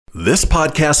This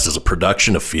podcast is a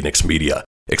production of Phoenix Media.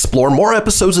 Explore more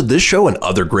episodes of this show and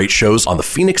other great shows on the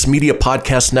Phoenix Media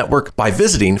Podcast Network by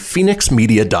visiting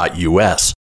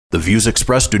phoenixmedia.us. The views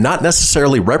expressed do not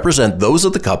necessarily represent those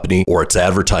of the company or its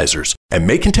advertisers and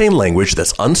may contain language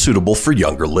that's unsuitable for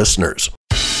younger listeners.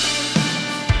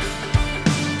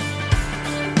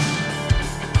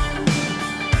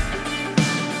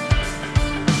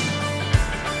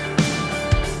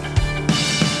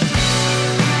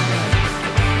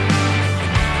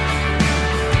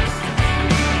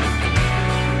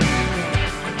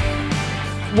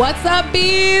 What's up,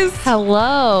 bees?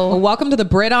 Hello. Welcome to the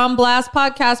Britt on Blast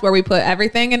podcast, where we put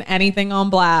everything and anything on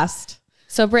blast.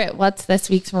 So, Britt, what's this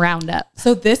week's roundup?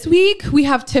 So this week we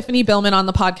have Tiffany Billman on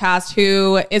the podcast,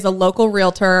 who is a local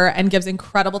realtor and gives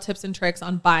incredible tips and tricks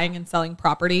on buying and selling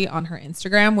property on her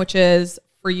Instagram, which is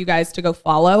for you guys to go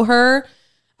follow her.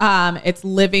 It's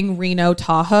Living Reno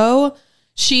Tahoe.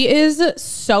 She is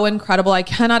so incredible. I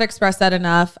cannot express that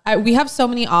enough. We have so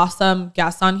many awesome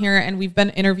guests on here, and we've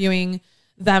been interviewing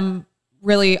them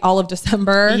really all of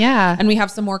December. Yeah. And we have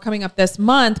some more coming up this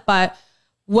month. But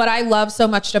what I love so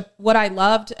much, what I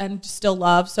loved and still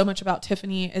love so much about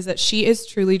Tiffany is that she is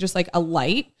truly just like a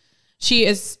light. She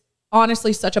is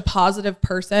honestly such a positive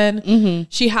person. Mm-hmm.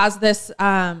 She has this,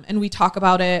 and we talk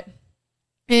about it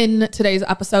in today's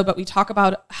episode, but we talk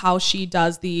about how she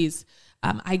does these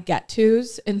I get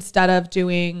tos instead of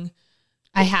doing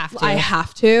I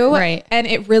have to. Right. And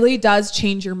it really does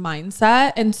change your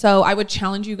mindset. And so I would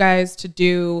challenge you guys to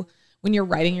do, when you're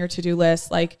writing your to-do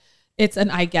list, like it's an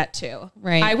I get to.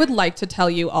 Right. I would like to tell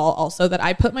you all also that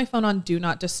I put my phone on do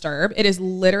not disturb. It is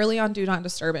literally on do not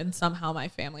disturb. And somehow my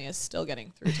family is still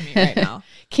getting through to me right now.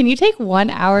 Can you take 1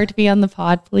 hour to be on the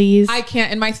pod, please? I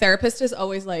can't. And my therapist is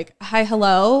always like, hi,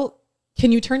 hello.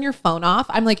 Can you turn your phone off?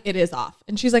 I'm like, it is off.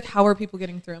 And she's like, how are people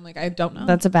getting through? I'm like, I don't know.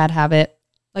 That's a bad habit.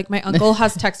 Like my uncle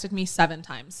has texted me 7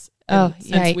 times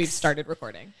since we've started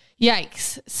recording.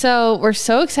 Yikes. So we're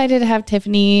so excited to have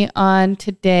Tiffany on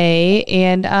today.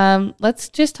 And let's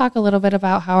just talk a little bit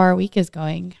about how our week is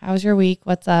going. How's your week?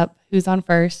 What's up? Who's on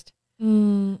first? What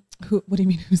do you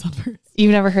mean who's on first?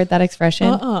 You've never heard that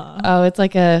expression? Oh, it's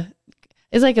like a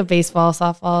baseball,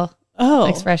 softball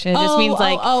expression. It just means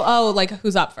like like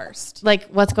who's up first? Like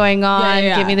what's going on?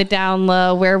 Yeah. Give me the down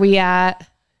low. Where are we at?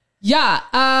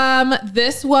 Yeah.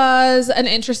 This was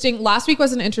last week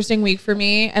was an interesting week for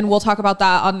me, and we'll talk about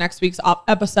that on next week's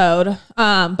episode.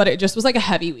 But it just was like a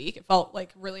heavy week. It felt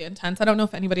like really intense. I don't know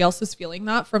if anybody else is feeling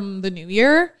that from the new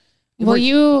year. Well,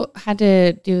 you had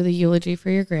to do the eulogy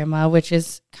for your grandma, which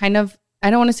is kind of,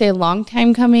 I don't want to say a long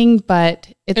time coming,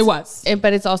 but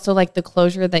but it's also like the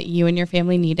closure that you and your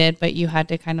family needed, but you had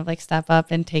to kind of like step up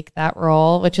and take that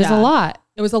role, which is a lot.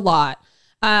 It was a lot.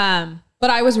 But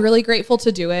I was really grateful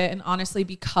to do it. And honestly,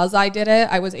 because I did it,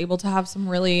 I was able to have some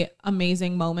really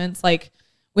amazing moments. Like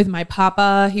with my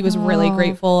papa, he was really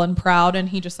grateful and proud. And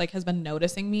he just like has been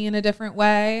noticing me in a different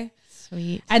way.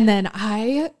 Sweet. And then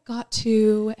I got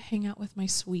to hang out with my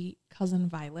sweet cousin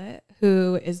Violet,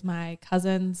 who is my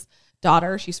cousin's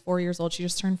daughter. She's 4 years old. She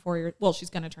just turned 4 years. Well,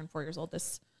 she's going to turn 4 years old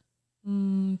this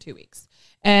 2 weeks.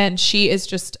 And she is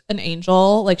just an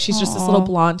angel. Like she's just this little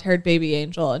blonde haired baby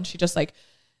angel. And she just like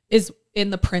is in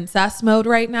the princess mode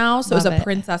right now. So it was a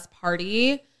princess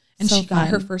party, and so she got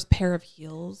her first pair of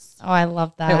heels. Oh, I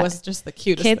love that. It was just the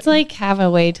cutest Kids thing. like have a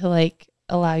way to like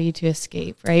allow you to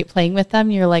escape, right? Playing with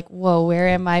them, you're like, whoa, where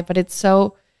am I? But it's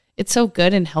so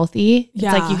good and healthy. It's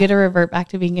like you get to revert back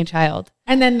to being a child.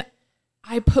 And then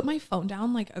I put my phone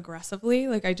down like aggressively.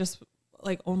 Like I just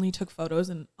like only took photos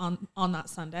and on that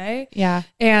Sunday. Yeah.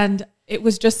 And it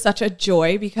was just such a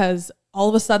joy because all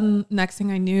of a sudden, next thing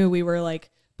I knew, we were like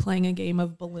playing a game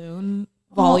of balloon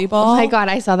volleyball. Oh my God,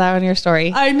 I saw that on your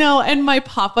story. I know. And my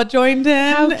papa joined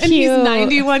in. How cute. And he's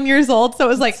 91 years old. So it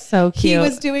was like, so cute. He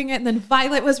was doing it. And then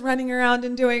Violet was running around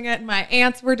and doing it. And my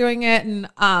aunts were doing it. And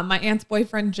my aunt's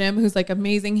boyfriend, Jim, who's like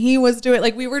amazing, he was doing it.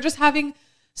 Like we were just having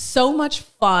so much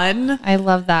fun. I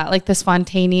love that. Like the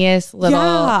spontaneous little,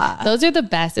 those are the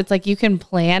best. It's like you can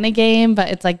plan a game, but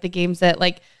it's like the games that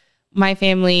like, my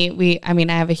family, I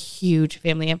have a huge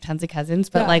family. I have tons of cousins,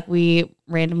 but like we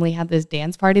randomly had this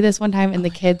dance party this one time and the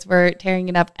kids were tearing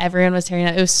it up. Everyone was tearing it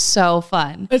up. It was so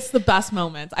fun. It's the best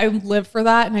moments. I live for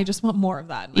that and I just want more of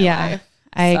that in my life.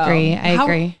 I agree. I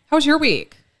agree. How was your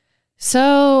week?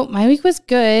 So my week was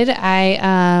good.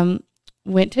 I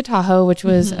went to Tahoe, which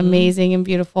was amazing and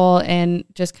beautiful, and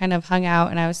just kind of hung out.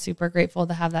 And I was super grateful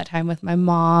to have that time with my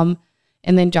mom.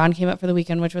 And then John came up for the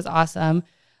weekend, which was awesome.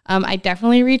 I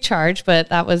definitely recharged, but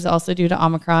that was also due to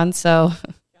Omicron. So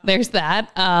there's that.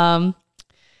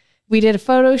 we did a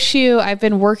photo shoot. I've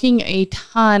been working a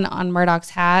ton on Murdoch's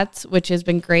hats, which has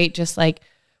been great. Just like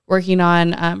working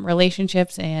on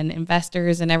relationships and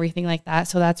investors and everything like that.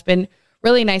 So that's been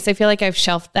really nice. I feel like I've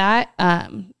shelved that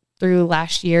through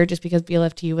last year just because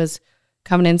BLFT was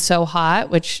coming in so hot,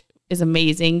 which is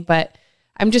amazing. But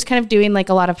I'm just kind of doing like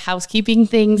a lot of housekeeping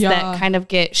things that kind of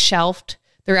get shelved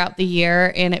throughout the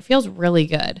year, and it feels really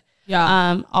good.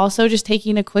 Yeah. Also just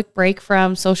taking a quick break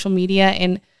from social media.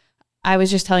 And I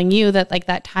was just telling you that like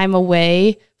that time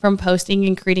away from posting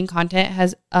and creating content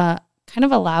has kind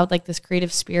of allowed like this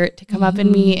creative spirit to come up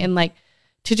in me and like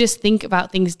to just think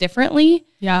about things differently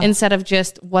instead of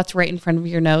just what's right in front of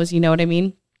your nose. You know what I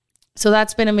mean? So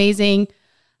that's been amazing.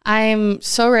 I'm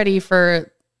so ready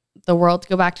for the world to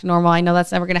go back to normal. I know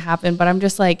that's never going to happen, but I'm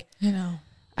just like,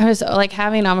 I was like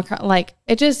having Omicron, like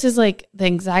it just is like the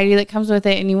anxiety that comes with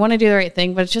it, and you want to do the right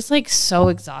thing, but it's just like so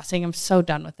exhausting. I'm so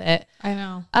done with it. I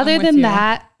know. Other than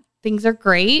that, things are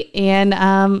great,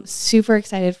 and super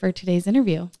excited for today's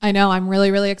interview. I know. I'm really,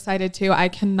 really excited too. I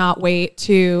cannot wait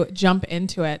to jump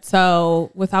into it.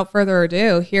 So without further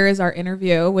ado, here is our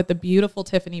interview with the beautiful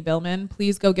Tiffany Billman.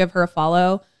 Please go give her a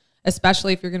follow,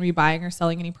 especially if you're going to be buying or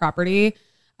selling any property.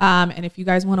 And if you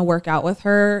guys want to work out with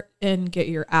her and get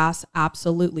your ass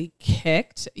absolutely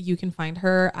kicked, you can find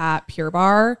her at Pure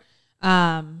Barre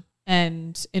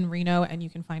and in Reno, and you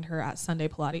can find her at Sunday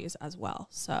Pilates as well.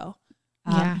 So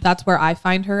that's where I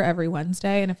find her every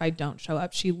Wednesday. And if I don't show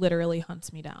up, she literally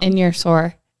hunts me down. And you're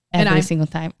sore every single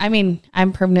time. I mean,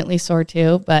 I'm permanently sore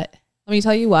too, but let me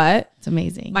tell you what, it's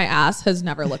amazing. My ass has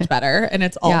never looked better, and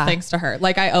it's all thanks to her.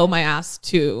 Like I owe my ass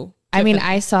to I mean,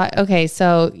 I saw, okay,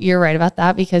 so you're right about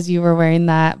that because you were wearing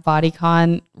that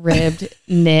bodycon ribbed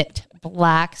knit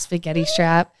black spaghetti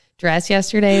strap dress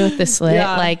yesterday with the slit,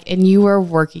 like, and you were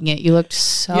working it. You looked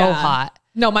so hot.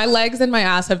 No, my legs and my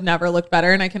ass have never looked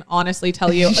better. And I can honestly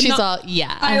tell you. I'm just going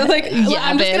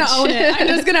to own it. I'm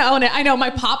just going to own it. I know my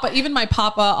papa, even my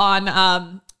papa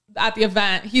on, at the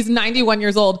event, he's 91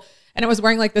 years old. And I was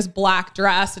wearing like this black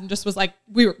dress and just was like,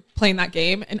 we were playing that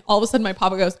game. And all of a sudden my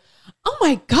papa goes, "Oh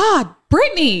my God,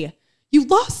 Brittany, you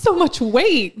lost so much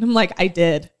weight." And I'm like, "I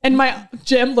did." And my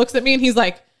Jim looks at me and he's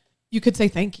like, "You could say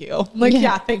thank you." I'm like,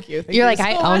 yeah, thank you. You're like,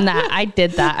 I own that. I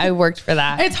did that. I worked for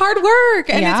that. It's hard work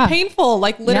and it's painful,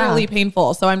 like literally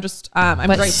painful. So I'm just, I'm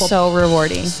grateful. So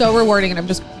rewarding. So rewarding. And I'm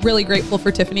just really grateful for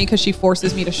Tiffany because she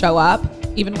forces me to show up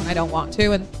even when I don't want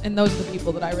to. And those are the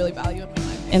people that I really value in my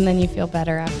life. And then you feel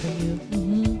better after you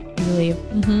leave.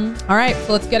 All right,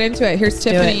 so let's get into it. Here's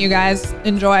Tiffany, you guys.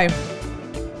 Enjoy.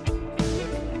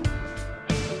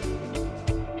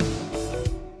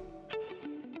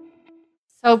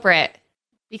 So Britt,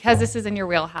 because this is in your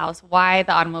wheelhouse, why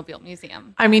the Automobile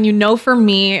Museum? I mean, for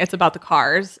me, it's about the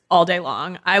cars all day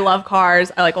long. I love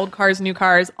cars. I like old cars, new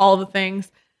cars, all the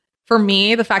things. For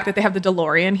me, the fact that they have the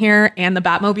DeLorean here and the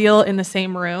Batmobile in the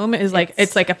same room is like,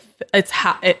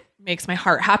 it makes my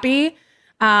heart happy.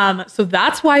 So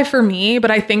that's why for me,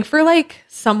 but I think for like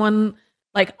someone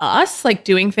like us, like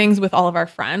doing things with all of our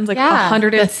friends, like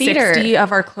 160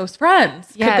 of our close friends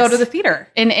could go to the theater.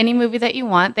 In any movie that you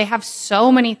want, they have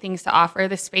so many things to offer.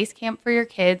 The space camp for your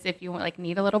kids, if you want, like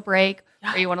need a little break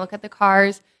or you want to look at the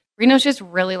cars. Reno's just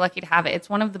really lucky to have it. It's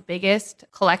one of the biggest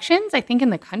collections, I think,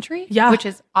 in the country, which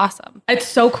is awesome. It's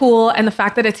so cool. And the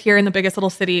fact that it's here in the biggest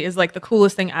little city is like the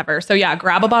coolest thing ever. So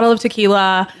grab a bottle of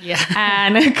tequila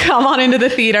and come on into the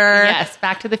theater. Yes,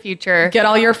 Back to the Future. Get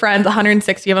all your friends,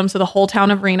 160 of them, so the whole town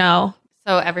of Reno.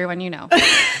 So everyone you know.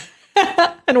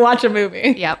 And watch a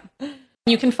movie. Yep.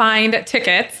 You can find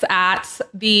tickets at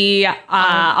the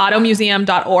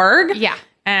automuseum.org. Yeah.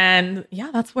 And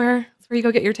that's where you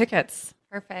go get your tickets.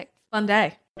 Perfect. Fun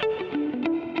day.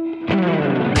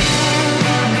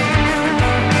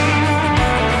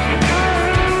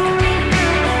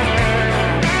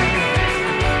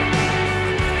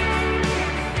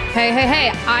 Hey.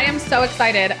 I am so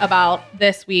excited about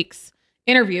this week's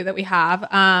interview that we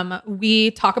have.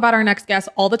 We talk about our next guest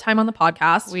all the time on the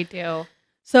podcast. We do.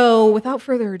 So without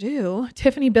further ado,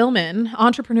 Tiffany Billman,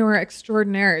 entrepreneur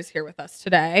extraordinaire, is here with us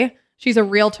today. She's a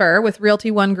realtor with Realty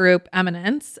One Group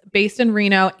Eminence, based in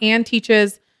Reno, and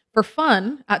teaches for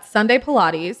fun at Sunday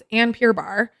Pilates and Pure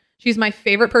Barre. She's my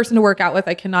favorite person to work out with.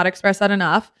 I cannot express that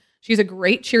enough. She's a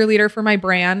great cheerleader for my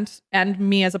brand and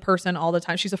me as a person all the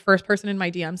time. She's the first person in my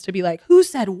DMs to be like, "Who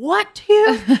said what to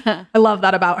you?" I love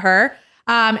that about her.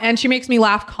 And she makes me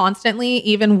laugh constantly,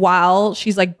 even while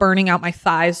she's like burning out my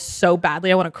thighs so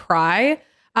badly I want to cry.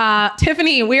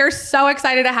 Tiffany, we are so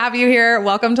excited to have you here.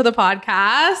 Welcome to the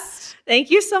podcast.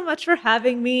 Thank you so much for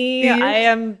having me. I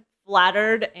am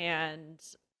flattered and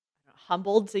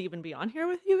humbled to even be on here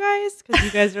with you guys because you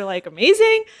guys are like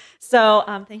amazing. So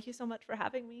thank you so much for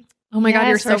having me. Oh my God,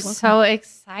 you're so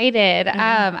excited.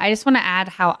 I just want to add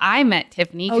how I met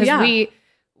Tiffany because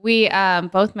we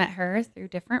both met her through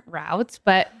different routes,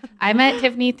 but I met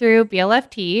Tiffany through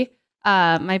BLFT,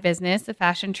 my business, the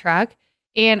fashion truck.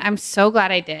 And I'm so glad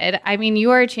I did. I mean,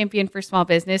 you are a champion for small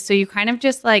business. So you kind of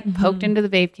just like poked into the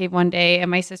Babe Cave one day.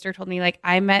 And my sister told me like,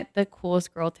 I met the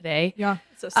coolest girl today. Yeah.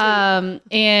 So sweet.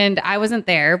 And I wasn't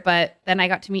there, but then I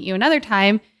got to meet you another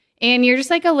time. And you're just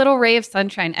like a little ray of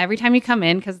sunshine every time you come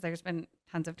in, because there's been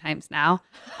tons of times now.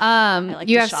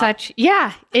 You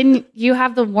have and you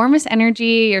have the warmest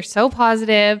energy. You're so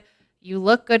positive. You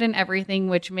look good in everything,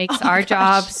 which makes our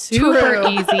job super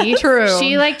easy. True.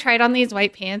 She like tried on these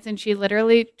white pants and she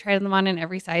literally tried them on in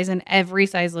every size, and every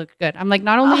size looked good. I'm like,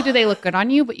 not only do they look good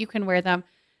on you, but you can wear them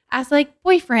as like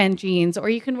boyfriend jeans, or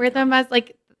you can wear them as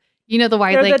like, you know, the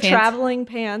wide leg pants. They're the traveling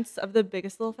pants of the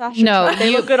Biggest Little Fashion truck.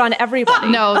 They look good on everybody.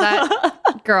 No,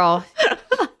 that girl,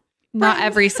 not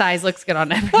every size looks good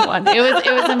on everyone. It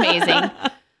was amazing.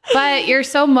 But you're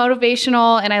so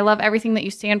motivational, and I love everything that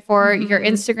you stand for. Your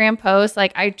Instagram posts,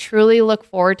 like I truly look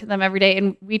forward to them every day.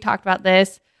 And we talked about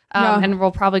this, and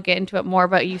we'll probably get into it more.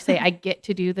 But you say I get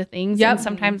to do the things, and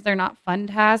sometimes they're not fun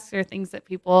tasks or things that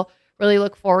people really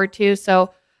look forward to.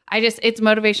 So it's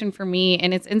motivation for me,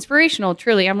 and it's inspirational.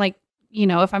 Truly, I'm like, you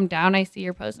know, if I'm down, I see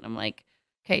your post, and I'm like,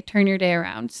 okay, turn your day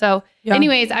around. So,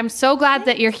 anyways, I'm so glad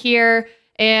that you're here,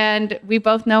 and we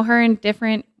both know her in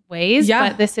different ways,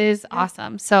 but this is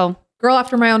awesome. So, girl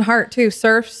after my own heart too.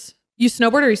 Surfs. You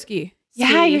snowboard or you ski?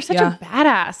 Yeah, you're such a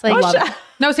badass. Like, love it.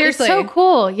 No, seriously, it's so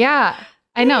cool. Yeah,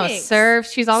 I know. Surf.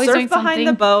 She's always doing something behind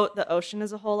the boat. The ocean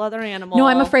is a whole other animal. No,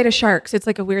 I'm afraid of sharks. It's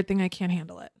like a weird thing. I can't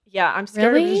handle it. Yeah, I'm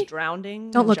scared of just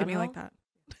drowning. Don't look at me like that.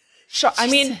 I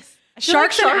mean,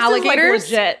 sharks and alligators.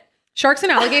 Is like legit. Sharks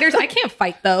and alligators, I can't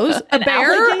fight those. A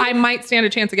bear, I might stand a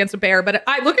chance against a bear, but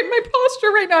I look at my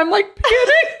posture right now. I'm like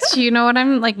panicked. Do you know what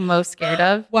I'm like most scared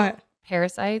of? What?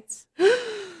 Parasites.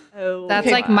 Oh, that's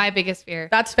like my biggest fear.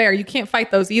 That's fair. You can't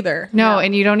fight those either. No,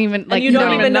 and you don't even like. And you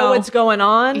don't even know what's going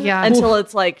on until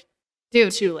it's like,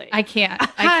 dude, too late. I can't.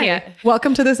 I can't.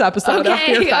 Welcome to this episode of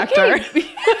Fear Factor.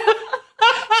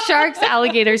 Sharks,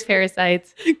 alligators,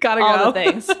 parasites. Gotta all go.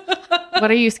 the things. What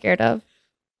are you scared of?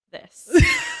 This.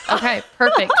 Okay,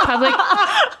 perfect. Public.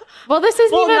 Well, this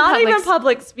isn't even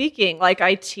public speaking. Like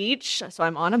I teach, so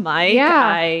I'm on a mic. Yeah.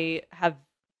 I have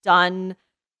done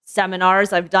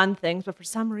seminars. I've done things, but for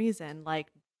some reason, like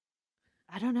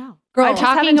I don't know. Girl, I just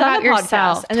talking haven't done about a podcast,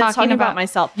 yourself, and then talking about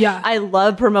myself. Yeah, I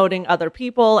love promoting other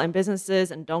people and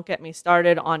businesses, and don't get me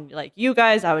started on like you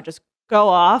guys. I would just go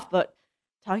off, but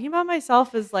talking about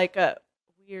myself is like a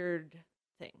weird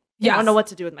thing. I don't know what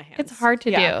to do with my hands. It's hard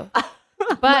to do.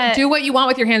 But do what you want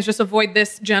with your hands. Just avoid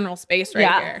this general space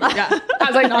right here. Yeah.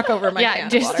 As I knock over my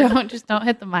can just don't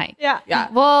hit the mic.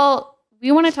 Yeah. Well,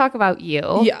 we want to talk about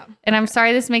you. Yeah. And I'm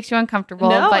sorry this makes you uncomfortable,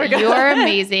 No, but you are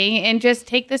amazing. And just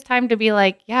take this time to be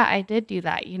like, yeah, I did do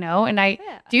that, you know, and I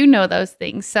do know those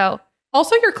things. So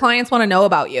also your clients want to know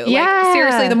about you. Yeah. Like,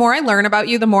 seriously, the more I learn about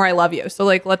you, the more I love you. So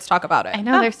like, let's talk about it. I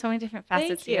know there's so many different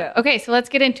facets to you. you. Okay. So let's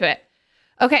get into it.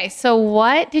 Okay. So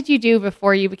what did you do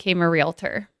before you became a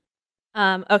realtor?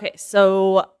 Okay,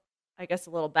 so I guess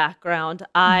a little background.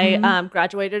 I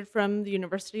graduated from the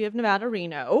University of Nevada,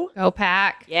 Reno. Go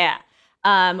Pack. Yeah.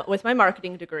 With my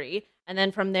marketing degree. And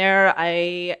then from there,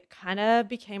 I kind of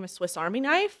became a Swiss Army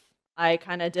knife. I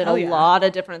kind of did a lot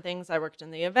of different things. I worked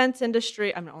in the events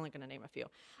industry. I'm only going to name a few.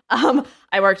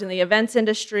 I worked in the events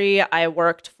industry. I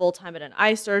worked full-time at an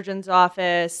eye surgeon's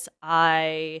office.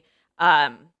 I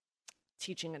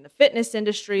teaching in the fitness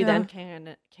industry, then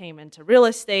came into real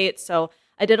estate. So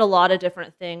I did a lot of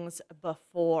different things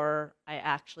before I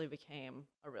actually became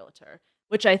a realtor,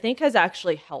 which I think has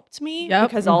actually helped me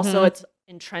because also it's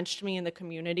entrenched me in the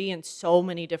community in so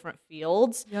many different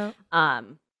fields. Yep.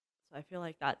 So I feel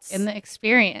like that's in the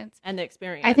experience.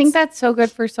 I think that's so good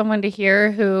for someone to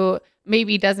hear who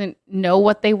maybe doesn't know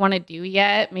what they want to do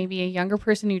yet. Maybe a younger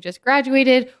person who just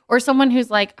graduated, or someone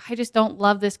who's like, I just don't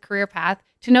love this career path,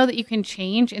 to know that you can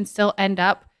change and still end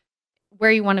up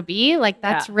where you want to be. Like,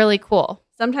 that's really cool.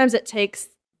 Sometimes it takes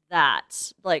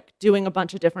that, like doing a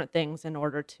bunch of different things in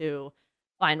order to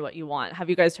find what you want. Have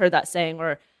you guys heard that saying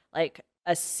where like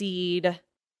a seed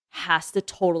has to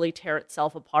totally tear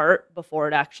itself apart before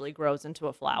it actually grows into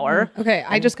a flower? Okay,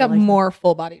 I just got more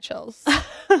full body chills.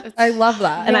 I love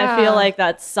that. And I feel like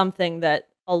that's something that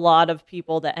a lot of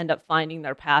people that end up finding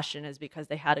their passion is because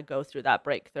they had to go through that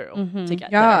breakthrough to get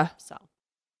there.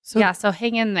 So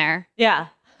hang in there. Yeah.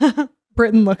 Britt,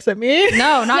 Britton looks at me.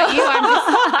 No, not you.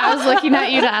 I was looking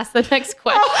at you to ask the next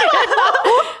question.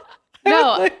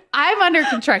 No, I'm under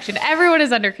construction. Everyone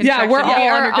is under construction. Yeah, we're all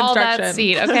under all construction. that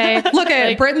seed, okay? Look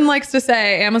at Britton likes to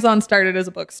say Amazon started as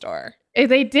a bookstore.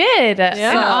 They did.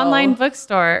 Yeah. An online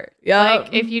bookstore. Yeah.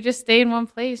 Like if you just stay in one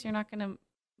place, you're not going to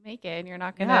make it. And you're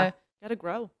not going to gotta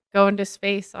grow. go into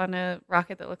space on a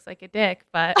rocket that looks like a dick.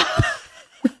 But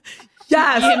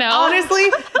Yes. You know? Honestly,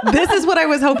 this is what I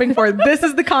was hoping for. This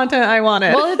is the content I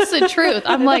wanted. well, it's the truth.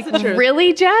 I'm like, truth.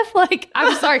 really, Jeff? Like,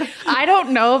 I'm sorry. I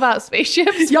don't know about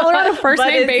spaceships. Y'all are on a but- first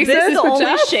name basis. This is the with only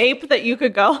Jeff? shape that you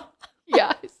could go.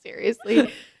 Yeah, seriously.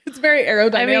 It's very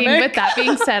aerodynamic. I mean, with that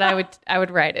being said, I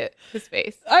would ride it to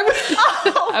space.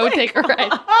 I I would take a ride.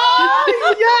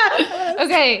 yes.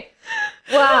 Okay.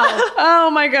 Wow. Oh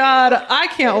my God. I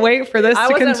can't wait for this I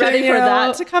to wasn't continue. ready for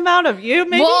that to come out of you.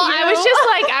 Maybe Well, I was you? just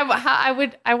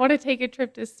like, I want to take a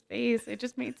trip to space. It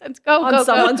just made sense. Go, on go,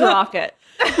 someone's go. rocket.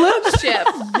 Ship.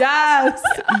 Yes.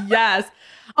 Yes.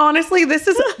 Honestly, this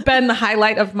has been the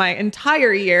highlight of my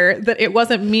entire year that it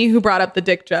wasn't me who brought up the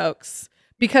dick jokes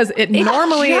because it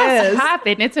normally just is.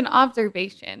 happen. It's an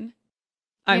observation.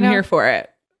 I'm know? here for it.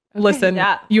 Listen,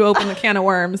 yeah. you open the can of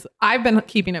worms. I've been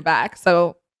keeping it back,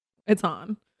 so it's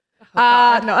on. No,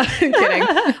 I'm kidding.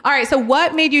 All right. So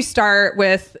what made you start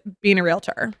with being a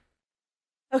realtor?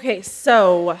 Okay,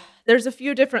 so there's a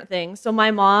few different things. So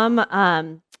my mom has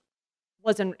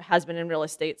been in real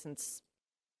estate since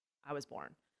I was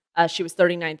born. She was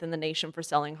 39th in the nation for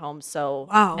selling homes. So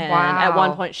Wow. and Wow. at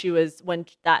one point when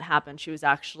that happened, she was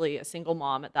actually a single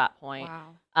mom at that point.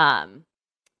 Wow.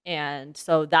 And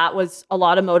so that was a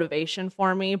lot of motivation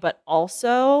for me, but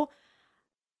also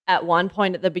at one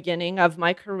point at the beginning of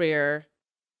my career,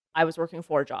 I was working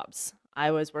 4 jobs. I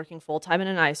was working full-time in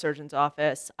an eye surgeon's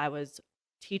office. I was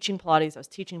teaching Pilates, I was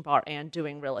teaching bar and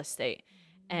doing real estate.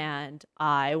 And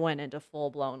I went into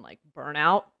full-blown like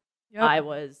burnout. Yep. I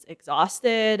was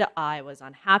exhausted. I was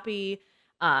unhappy.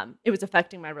 It was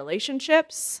affecting my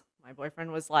relationships. My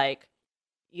boyfriend was like,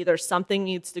 either something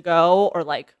needs to go or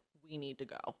like we need to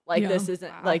go. Like Yeah. this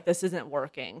isn't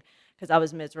working because I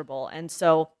was miserable. And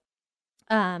so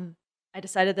I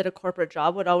decided that a corporate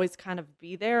job would always kind of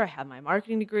be there. I have my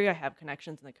marketing degree. I have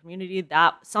connections in the community.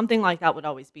 That something like that would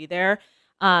always be there.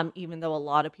 Even though a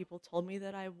lot of people told me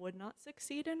that I would not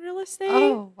succeed in real estate.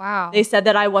 Oh, wow. They said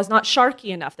that I was not sharky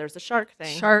enough. There's a shark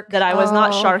thing. That I was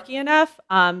not sharky enough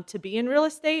to be in real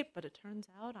estate. But it turns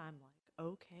out I'm like,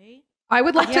 okay. I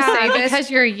would like to say this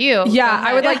because you're you. Yeah,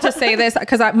 I would like to say this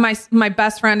because my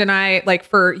best friend and I, like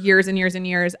for years and years and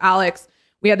years, Alex,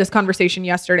 we had this conversation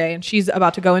yesterday, and she's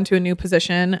about to go into a new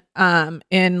position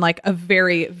in like a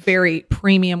very, very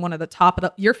premium, one of the top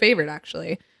of your favorite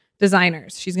actually,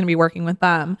 designers. She's going to be working with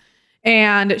them,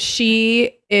 and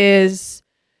she is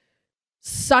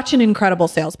such an incredible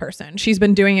salesperson. She's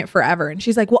been doing it forever. And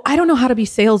she's like, well, I don't know how to be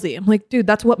salesy. I'm like, dude,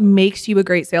 that's what makes you a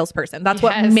great salesperson. That's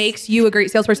what makes you a great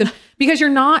salesperson, because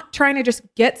you're not trying to just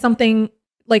get something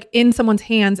like in someone's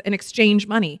hands and exchange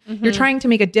money. Mm-hmm. You're trying to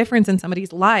make a difference in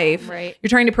somebody's life. Right. You're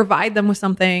trying to provide them with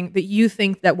something that you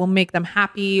think that will make them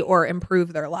happy or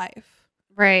improve their life.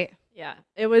 Right. Yeah,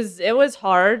 it was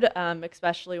hard,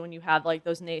 especially when you had like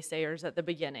those naysayers at the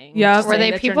beginning. Yeah. Were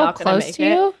they people close to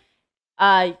you?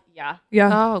 Yeah. Yeah.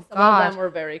 Oh, Some God. of them were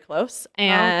very close.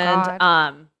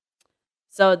 And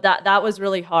so that was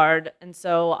really hard. And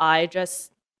so I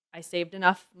saved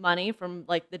enough money from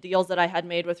like the deals that I had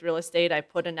made with real estate. I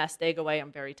put a nest egg away.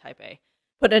 I'm very type A.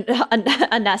 Put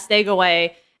a nest egg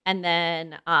away. And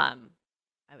then I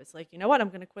was like, you know what? I'm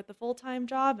going to quit the full-time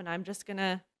job and I'm just going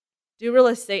to do real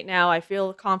estate now. I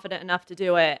feel confident enough to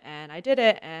do it. And I did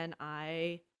it. And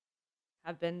I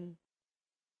have been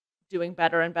doing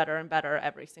better and better and better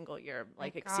every single year,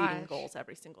 like exceeding goals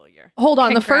every single year. Hold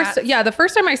on. Congrats. The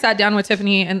first time I sat down with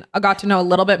Tiffany and I got to know a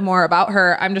little bit more about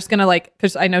her, I'm just going to like,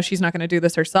 cause I know she's not going to do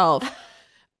this herself.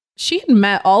 She had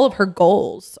met all of her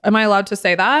goals. Am I allowed to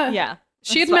say that? Yeah.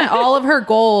 She had met all of her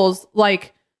goals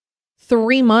like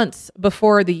 3 months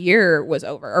before the year was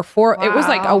over, or it was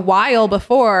like a while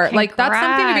before. Congrats. Like that's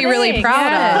something to be really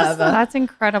proud of. That's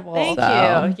incredible. Thank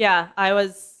you. Yeah,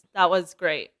 that was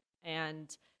great.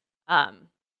 And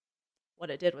what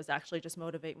it did was actually just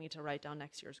motivate me to write down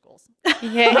next year's goals.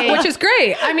 Yay. Which is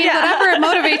great. I mean, whatever it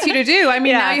motivates you to do. I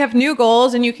mean, now you have new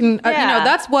goals and you can,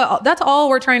 that's all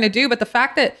we're trying to do. But the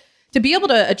fact that to be able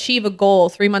to achieve a goal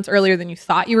 3 months earlier than you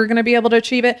thought you were going to be able to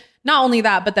achieve it, not only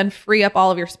that, but then free up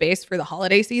all of your space for the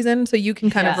holiday season so you can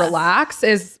kind of relax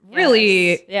is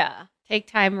really,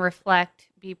 Take time, reflect,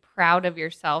 be proud of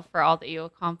yourself for all that you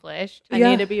accomplished. I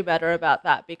need to be better about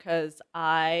that because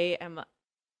I am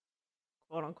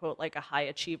quote unquote like a high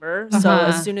achiever. So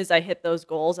as soon as I hit those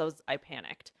goals, I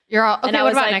panicked. You're all okay. And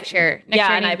What about next year? Next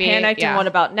year and I panicked. And what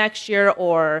about next year?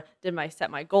 Or did I set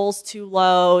my goals too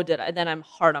low? Then I'm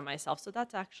hard on myself. So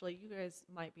that's actually, you guys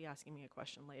might be asking me a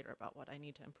question later about what I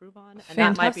need to improve on, and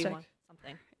Fantastic. that might be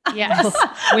something. Yes,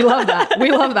 we love that.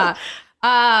 We love that.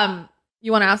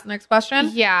 You want to ask the next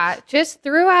question? Yeah, just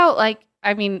throughout,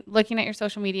 looking at your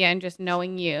social media and just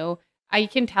knowing you, I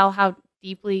can tell how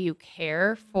deeply you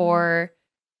care for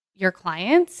your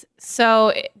clients.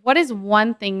 So what is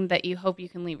one thing that you hope you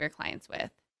can leave your clients with?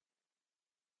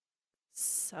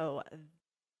 So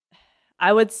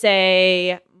I would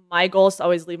say my goal is to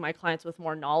always leave my clients with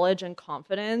more knowledge and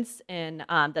confidence in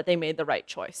that they made the right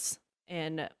choice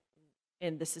in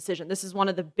this decision. This is one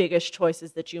of the biggest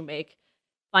choices that you make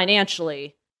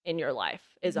financially in your life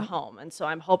is a home. And so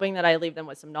I'm hoping that I leave them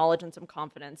with some knowledge and some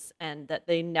confidence, and that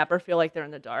they never feel like they're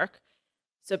in the dark.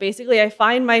 So basically, I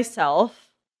find myself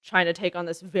trying to take on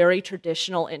this very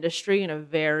traditional industry in a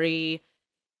very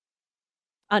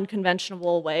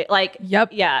unconventional way.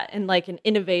 In like an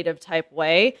innovative type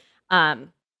way.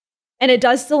 And it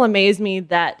does still amaze me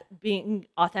that being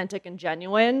authentic and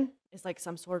genuine is like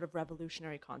some sort of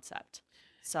revolutionary concept.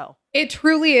 So it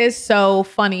truly is so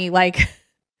funny.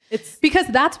 It's because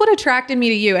that's what attracted me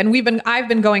to you. And I've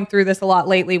been going through this a lot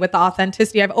lately with the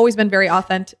authenticity. I've always been very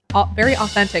authentic.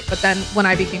 But then when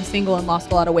I became single and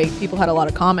lost a lot of weight, people had a lot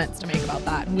of comments to make about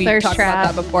that. And we talked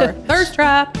about that before. Thirst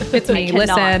trap. It's me.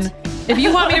 Listen, if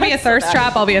you want me to be a thirst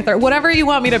trap, I'll be a thirst. Whatever you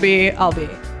want me to be, I'll be.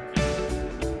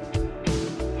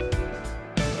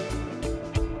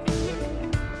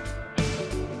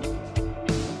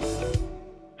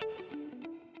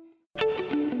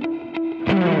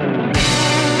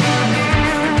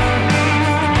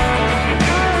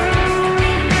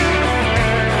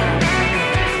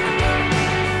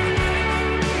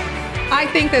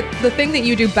 I think that the thing that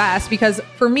you do best, because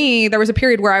for me, there was a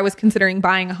period where I was considering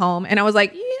buying a home and I was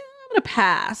like, yeah, I'm going to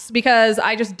pass because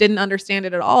I just didn't understand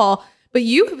it at all. But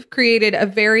you have created a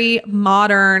very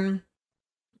modern,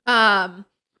 kind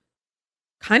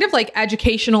of like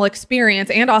educational experience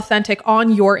and authentic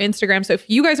on your Instagram. So if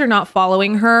you guys are not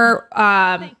following her,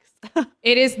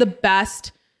 it is the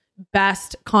best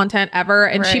content ever.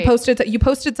 And Right. you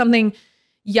posted something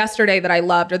yesterday that I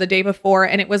loved, or the day before,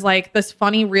 and it was like this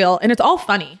funny reel, and it's all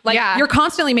funny. You're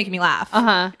constantly making me laugh.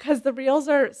 Because the reels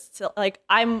are still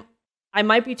I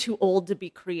might be too old to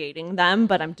be creating them,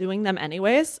 but I'm doing them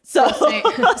anyways. So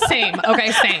Same.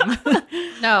 Okay, same.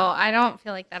 No, I don't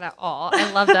feel like that at all.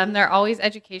 I love them. They're always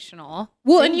educational.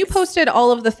 Well, and you posted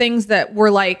all of the things that were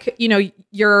like,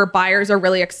 your buyers are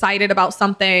really excited about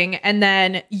something, and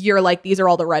then you're like, these are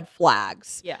all the red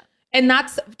flags. Yeah. And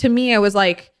that's, to me, I was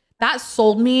like, that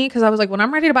sold me, because I was like, when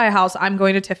I'm ready to buy a house, I'm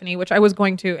going to Tiffany, which I was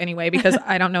going to anyway, because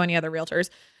I don't know any other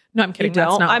realtors. No, I'm kidding.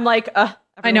 That's not. I'm like,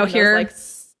 I know here. Like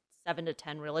 7 to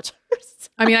 10 realtors.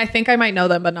 I mean, I think I might know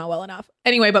them, but not well enough.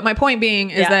 Anyway, but my point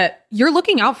being is that you're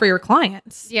looking out for your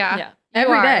clients. Yeah.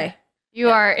 Every day.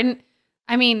 You are. And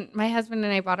I mean, my husband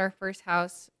and I bought our first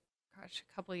house,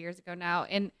 a couple of years ago now.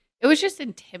 And it was just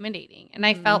intimidating. And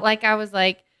I felt like I was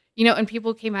like, and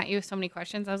people came at you with so many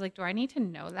questions. I was like, do I need to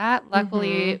know that?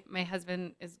 Luckily, my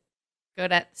husband is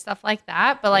good at stuff like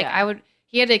that. But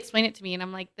he had to explain it to me. And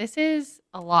I'm like, this is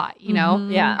a lot,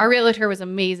 Yeah. Our realtor was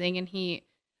amazing. And he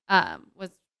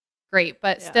was great.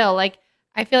 But still,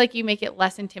 I feel like you make it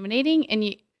less intimidating.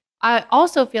 And I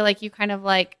also feel like you kind of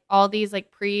like all these like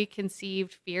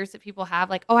preconceived fears that people have,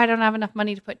 like, oh, I don't have enough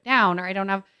money to put down, or I don't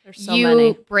have. There's so many.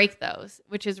 You break those,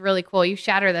 which is really cool. You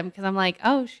shatter them, because I'm like,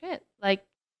 oh shit, like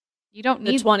you don't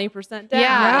need 20% down.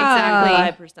 Yeah,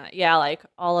 exactly. 5%. Yeah, like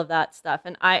all of that stuff.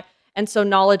 And so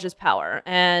knowledge is power.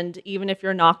 And even if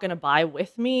you're not going to buy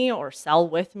with me or sell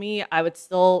with me, I would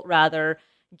still rather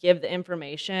give the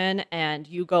information and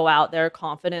you go out there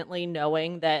confidently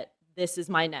knowing that this is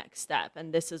my next step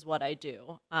and this is what I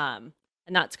do. And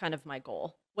that's kind of my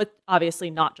goal, with obviously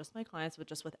not just my clients, but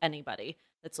just with anybody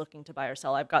that's looking to buy or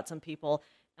sell. I've got some people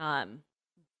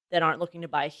that aren't looking to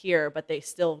buy here, but they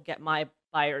still get my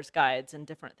buyer's guides and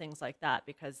different things like that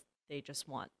because they just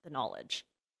want the knowledge.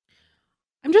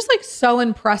 I'm just like so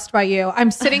impressed by you.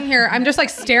 I'm sitting here, I'm just like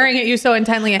staring at you so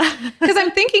intently, because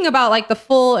I'm thinking about like the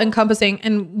full encompassing,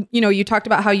 and you talked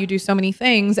about how you do so many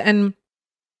things, and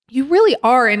you really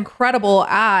are incredible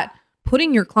at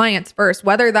putting your clients first,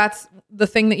 whether that's the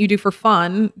thing that you do for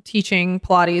fun, teaching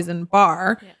Pilates and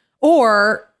bar,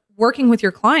 or working with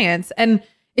your clients. And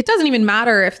it doesn't even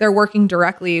matter if they're working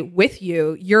directly with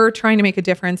you. You're trying to make a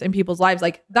difference in people's lives.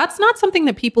 Like that's not something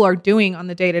that people are doing on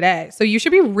the day to day. So you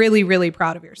should be really, really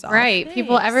proud of yourself. Right. Thanks.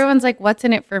 People, everyone's like, what's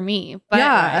in it for me? But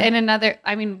Yeah. in another,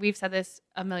 I mean, we've said this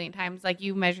a million times, like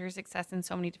you measure success in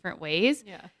so many different ways.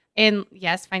 Yeah. And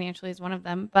yes, financially is one of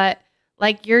them, but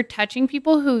like you're touching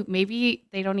people who maybe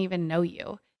they don't even know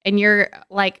you. And you're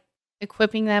like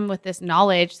equipping them with this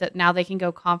knowledge that now they can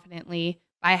go confidently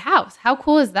buy a house. How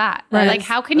cool is that? Right. Like,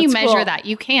 how can you That's measure cool. that?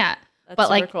 You can't. That's But super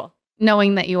like cool.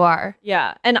 knowing that you are.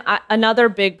 Yeah. And another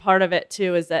big part of it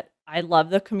too is that I love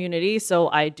the community. So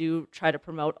I do try to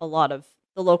promote a lot of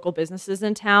the local businesses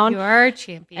in town. You are a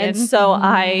champion. And so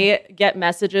I get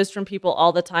messages from people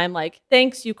all the time like,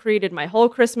 thanks, you created my whole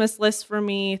Christmas list for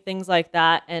me, things like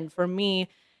that. And for me,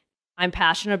 I'm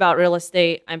passionate about real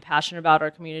estate. I'm passionate about our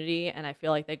community. And I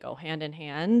feel like they go hand in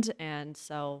hand. And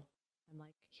so I'm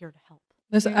like here to help.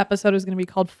 This episode is going to be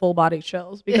called Full Body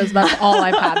Chills because that's all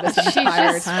I've had this She's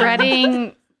entire just time.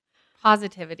 spreading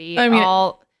positivity. I mean-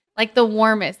 all like the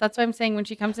warmest. That's what I'm saying. When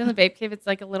she comes in the Babe Cave, it's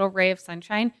like a little ray of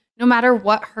sunshine, no matter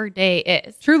what her day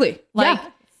is. Truly. Like Yeah.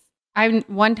 I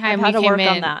one I've time had we to came work in.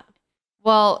 on that.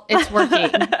 Well, it's working.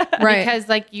 Right. Because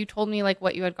like you told me like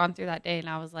what you had gone through that day, and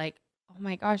I was like, oh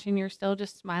my gosh, and you're still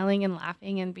just smiling and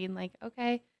laughing and being like,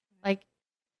 okay, like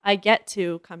I get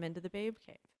to come into the Babe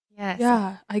Cave. yes,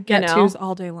 Yeah. I get know? twos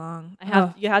all day long.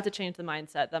 You have to change the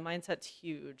mindset. That mindset's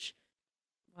huge.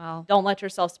 well, Don't let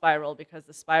yourself spiral because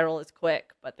the spiral is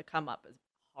quick, but the come up is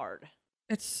hard.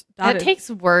 that is- takes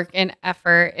work and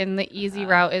effort, and the easy Yeah.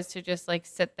 route is to just like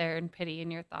sit there and pity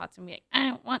in your thoughts and be like, I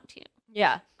don't want to.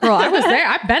 Yeah. Girl, I was there.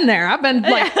 I've been there. I've been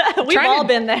like We've trying all to-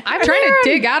 been there. I'm trying to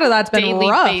dig out of that's been Daily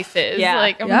rough. basis. Yeah.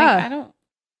 Like I'm Yeah. like, I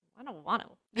don't want to.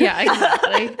 yeah,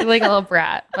 exactly. You're like a little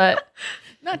brat, but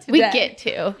Not we get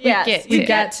to. Yes, we we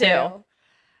get to. get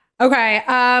to.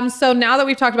 Okay. So now that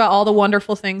we've talked about all the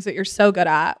wonderful things that you're so good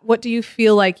at, what do you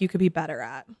feel like you could be better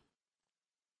at?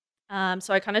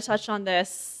 So I kind of touched on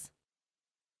this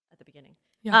at the beginning.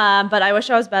 Yeah. But I wish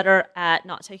I was better at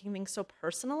not taking things so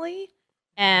personally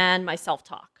and my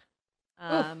self-talk.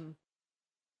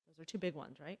 Those are two big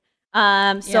ones, right?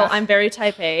 So Yeah. I'm very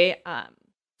type A,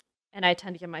 and I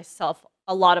tend to give myself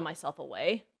a lot of myself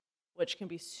away, which can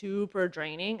be super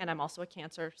draining. And I'm also a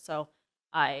Cancer, so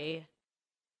I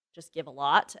just give a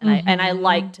lot, and I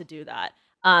like to do that.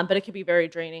 But it can be very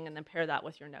draining, and then pair that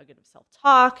with your negative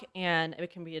self-talk, and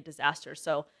it can be a disaster.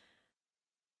 So,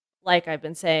 like I've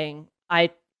been saying,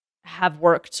 I have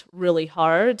worked really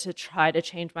hard to try to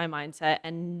change my mindset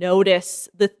and notice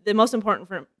the most important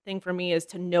thing for me is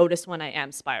to notice when I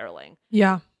am spiraling,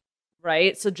 Yeah.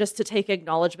 right? So just to take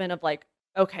acknowledgement of like,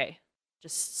 okay,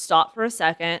 just stop for a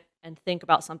second and think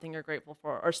about something you're grateful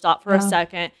for, or stop for a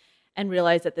second and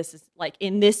realize that this is like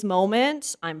in this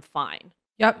moment, I'm fine.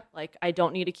 Yep. Like I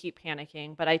don't need to keep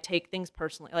panicking, but I take things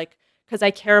personally, like because I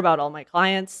care about all my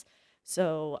clients.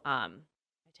 So I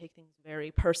take things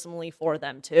very personally for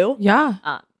them too. Yeah.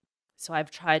 So I've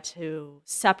tried to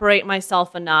separate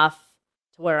myself enough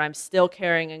to where I'm still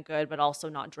caring and good, but also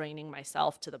not draining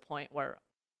myself to the point where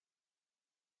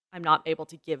I'm not able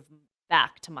to give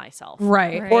back to myself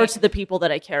Right. Right. or to the people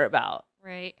that I care about.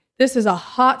 Right. This is a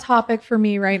hot topic for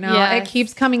me right now. It Yes.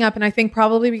 keeps coming up. And I think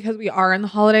probably because we are in the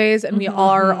holidays and we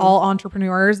are all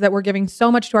entrepreneurs, that we're giving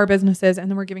so much to our businesses and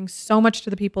then we're giving so much to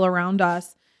the people around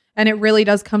us. And it really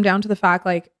does come down to the fact,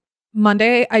 like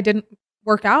Monday, I didn't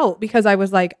work out because I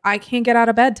was like, I can't get out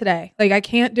of bed today. Like I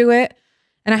can't do it.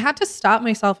 And I had to stop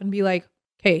myself and be like,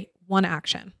 okay, one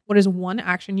action. What is one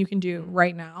action you can do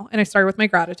right now? And I started with my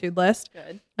gratitude list.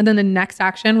 Good. And then the next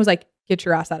action was like, get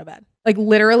your ass out of bed. Like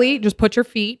literally just put your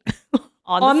feet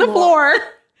on the floor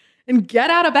and get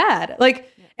out of bed. Like,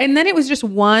 and then it was just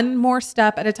one more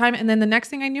step at a time. And then the next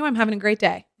thing I knew, I'm having a great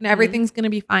day and everything's going to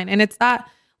be fine. And it's that,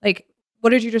 like,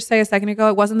 what did you just say a second ago?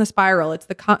 It wasn't the spiral. It's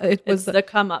the, The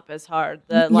come up is hard.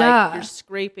 You're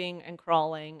scraping and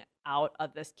crawling out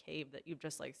of this cave that you've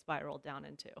just like spiraled down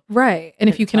into. right. And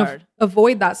if you It's can hard.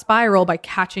 avoid that spiral by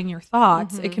catching your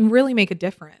thoughts, it can really make a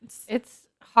difference. It's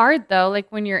hard though,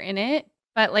 like when you're in it,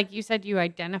 but like you said, you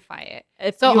identify it.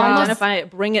 If So you almost- identify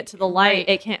it, bring it to the light, Right.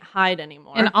 it can't hide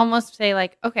anymore. And almost say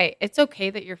like, okay, it's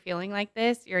okay that you're feeling like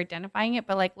this. You're identifying it,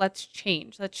 but like, let's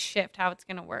change. Let's shift how it's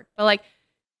going to work. But like,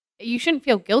 you shouldn't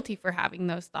feel guilty for having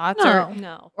those thoughts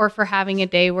no. or for having a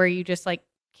day where you just like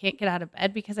can't get out of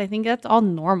bed, because I think that's all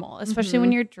normal, especially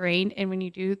when you're drained and when you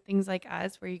do things like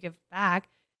us where you give back.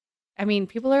 I mean,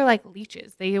 people are like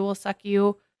leeches. They will suck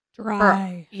you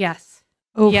Dry. Yes.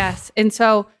 Oof. Yes. And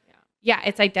so, yeah,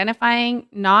 it's identifying,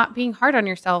 not being hard on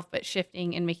yourself, but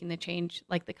shifting and making the change,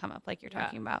 like the come up, like you're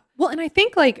talking about. Well, and I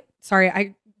think like, sorry,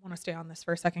 I want to stay on this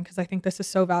for a second because I think this is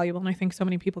so valuable and I think so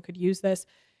many people could use this.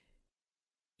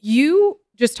 You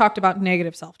just talked about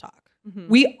negative self-talk. Mm-hmm.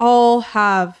 We all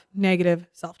have negative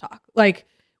self-talk. Like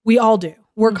we all do.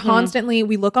 We're constantly,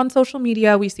 we look on social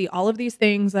media, we see all of these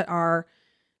things that are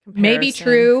maybe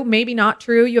true, maybe not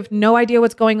true. You have no idea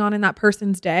what's going on in that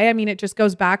person's day. I mean, it just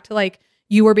goes back to like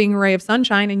you were being a ray of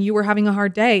sunshine and you were having a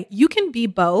hard day. You can be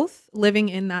both living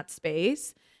in that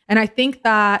space. And I think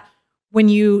that when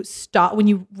you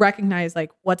recognize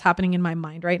like what's happening in my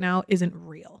mind right now isn't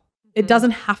real. It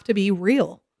doesn't have to be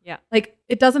real. Yeah. Like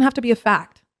it doesn't have to be a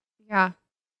fact. Yeah.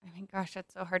 I mean, gosh,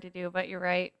 that's so hard to do, but you're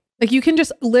right. Like you can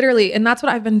just literally, and that's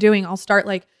what I've been doing. I'll start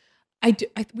like,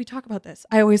 we talk about this.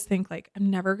 I always think like,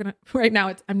 I'm not going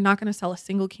to sell a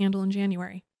single candle in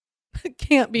January. It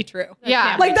can't be true.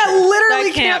 Yeah. Like that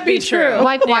literally can't be true.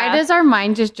 Like why does our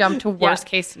mind just jump to worst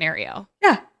case scenario?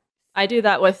 Yeah. I do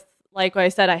that with, like what I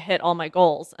said, I hit all my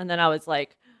goals. And then I was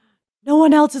like, no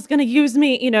one else is going to use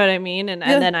me. You know what I mean? And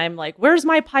then I'm like, where's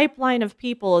my pipeline of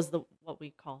people is what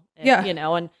we call it, you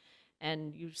know, and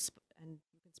you can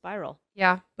spiral.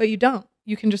 Yeah. But you don't.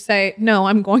 You can just say, no,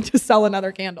 I'm going to sell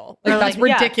another candle. Like that's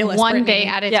ridiculous. One day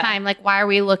at a time. Like why are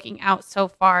we looking out so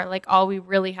far? Like all we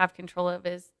really have control of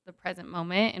is the present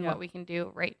moment and what we can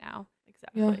do right now.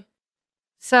 Exactly. Yeah.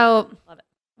 So love it.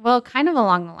 Well, kind of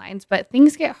along the lines, but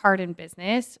things get hard in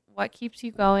business. What keeps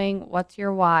you going? What's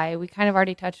your why? We kind of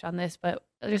already touched on this, but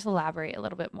just elaborate a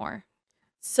little bit more.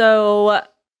 So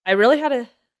I really have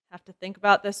to think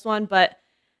about this one, but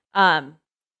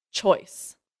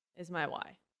choice is my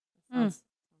why. Sounds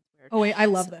weird. Oh wait, I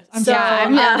love this.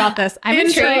 I'm about this. I'm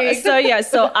intrigued.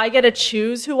 So I get to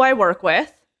choose who I work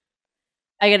with.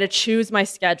 I get to choose my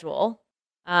schedule.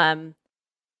 My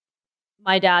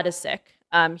dad is sick.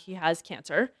 He has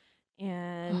cancer,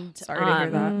 and sorry to hear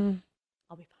that.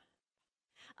 I'll be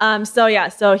fine. So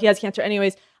he has cancer.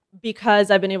 Anyways,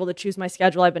 because I've been able to choose my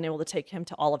schedule, I've been able to take him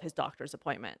to all of his doctor's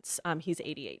appointments. He's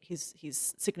 88.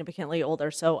 He's significantly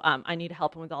older, so I need to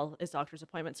help him with all his doctor's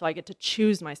appointments. So I get to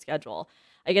choose my schedule.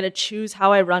 I get to choose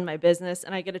how I run my business,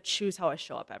 and I get to choose how I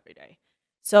show up every day.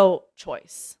 So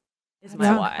choice is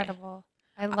my why. Incredible.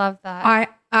 I love that. I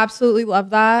absolutely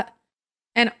love that.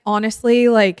 And honestly,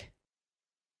 like,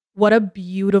 what a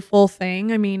beautiful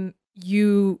thing. I mean,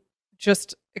 you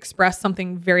just expressed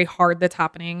something very hard that's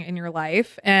happening in your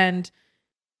life, and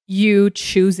you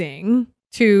choosing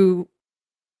to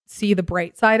see the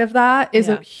bright side of that is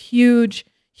a huge,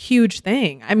 huge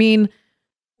thing. I mean,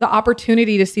 the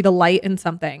opportunity to see the light in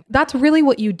something. That's really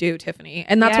what you do, Tiffany.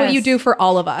 And that's what you do for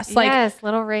all of us. Like,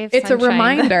 little ray of it's sunshine. a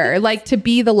reminder, like, to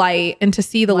be the light and to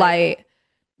see the light.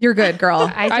 You're good,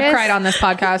 girl. I've cried on this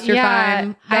podcast. You're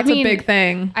fine. That's a big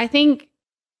thing. I think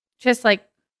just like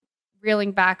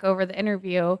reeling back over the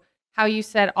interview, how you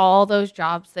said all those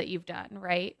jobs that you've done,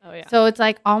 right? Oh, yeah. So it's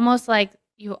like almost like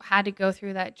you had to go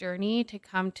through that journey to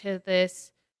come to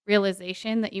this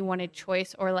realization that you wanted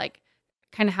choice, or like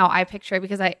kind of how I picture it,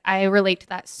 because I relate to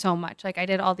that so much. Like I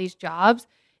did all these jobs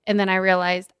and then I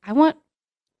realized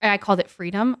I called it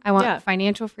freedom. I want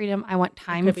financial freedom. I want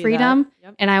time freedom.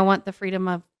 Yep. And I want the freedom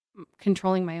of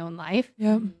controlling my own life.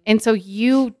 Yeah. And so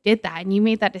you did that and you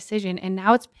made that decision and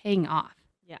now it's paying off.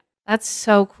 Yeah. That's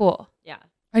so cool. Yeah.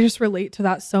 I just relate to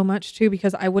that so much too,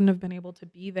 because I wouldn't have been able to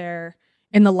be there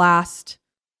in the last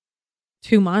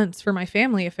 2 months for my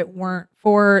family if it weren't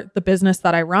for the business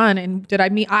that I run. And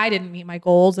I didn't meet my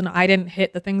goals and I didn't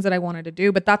hit the things that I wanted to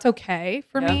do, but that's okay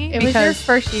for me. It was your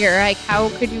first year. Like, how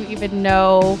could you even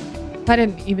know? I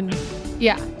didn't even.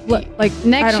 Yeah. Like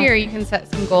next year you can set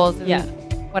some goals and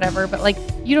whatever, but like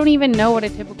you don't even know what a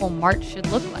typical March should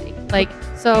look like. Like,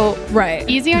 so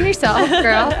easy on yourself,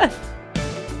 girl.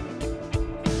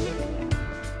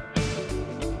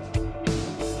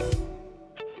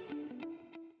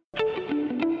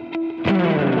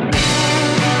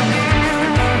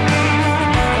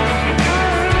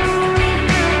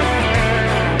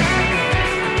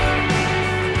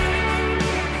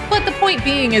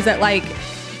 Being is that like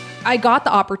I got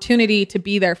the opportunity to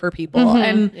be there for people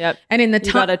and in the time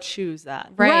you gotta choose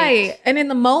that, right? And in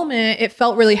the moment it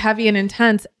felt really heavy and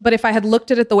intense, but if I had looked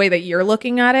at it the way that you're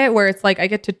looking at it, where it's like I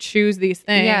get to choose these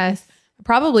things, it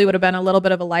probably would have been a little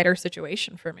bit of a lighter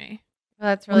situation for me. Well,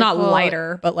 that's really not cool.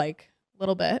 lighter, but like a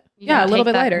little bit. A little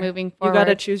bit lighter. Moving forward, you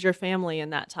gotta choose your family in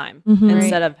that time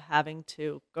instead of having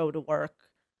to go to work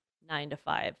 9 to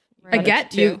 5. I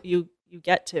get to you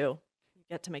get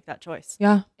to make that choice.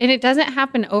 Yeah. And it doesn't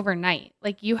happen overnight.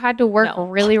 Like you had to work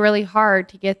really, really hard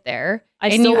to get there.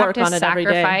 And still you work on it every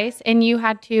day. And you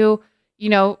had to,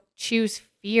 choose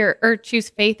fear or choose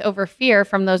faith over fear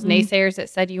from those naysayers that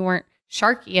said you weren't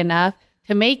sharky enough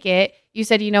to make it, you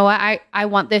said, you know what, I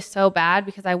want this so bad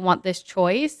because I want this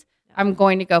choice. I'm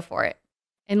going to go for it.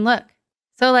 And look,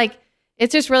 so like,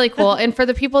 it's just really cool. And for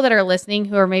the people that are listening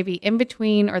who are maybe in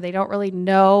between or they don't really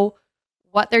know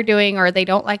what they're doing or they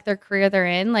don't like their career they're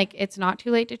in, like it's not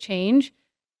too late to change.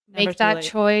 Make that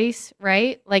choice,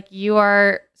 right? Like you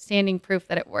are standing proof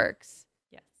that it works.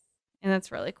 Yes. And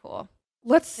that's really cool.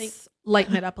 Let's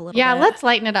lighten it up a little bit. Yeah, let's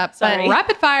lighten it up. Sorry.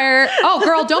 Rapid fire. Oh,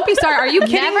 girl, don't be sorry. Are you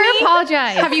kidding Never me?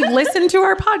 apologize. Have you listened to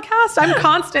our podcast? I'm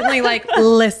constantly like,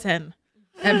 listen,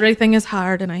 everything is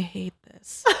hard and I hate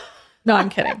this. No, I'm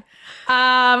kidding.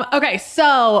 Okay,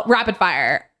 so rapid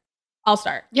fire. I'll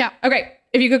start. Yeah. Okay,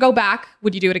 if you could go back,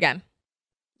 would you do it again?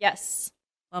 Yes.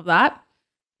 Love that.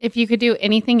 If you could do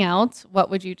anything else, what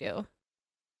would you do?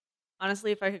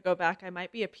 Honestly, if I could go back, I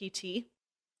might be a PT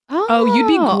Oh, you'd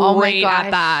be my great gosh.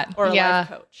 at that. or a Yeah. life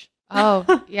coach. Oh,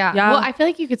 yeah. Yeah. Well, I feel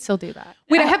like you could still do that.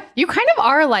 Wait, I have. You kind of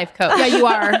are a life coach. Yeah, you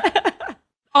are.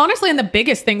 Honestly, in the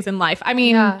biggest things in life. I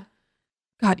mean, Yeah.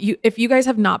 God, if you guys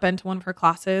have not been to one of her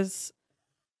classes,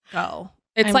 go.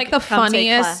 It's I'm- like the come take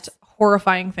funniest, class.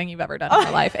 horrifying thing you've ever done in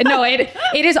your life. And no, it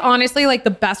is honestly like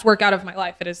the best workout of my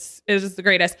life. It is the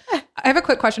greatest. I have a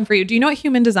quick question for you. Do you know what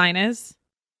human design is?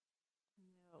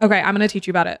 Okay, I'm going to teach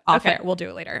you about it off Okay. air. We'll do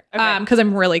it later. Okay. Because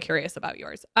I'm really curious about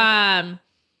yours.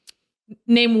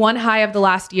 Name one high of the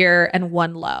last year and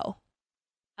one low.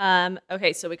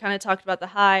 Okay, so we kind of talked about the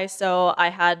high. So I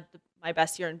had my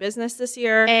best year in business this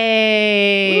year.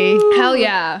 Hey. Hell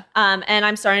yeah. And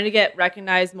I'm starting to get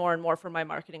recognized more and more for my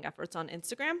marketing efforts on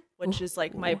Instagram, which is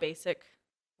like my basic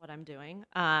what I'm doing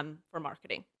for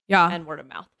marketing Yeah. and word of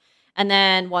mouth. And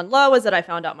then one low is that I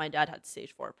found out my dad had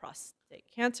stage 4 prostate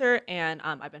cancer, and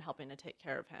I've been helping to take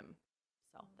care of him.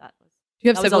 So that was Do you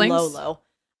have that was siblings? a low.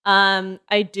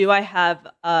 I do. I have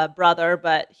a brother,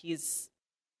 but he's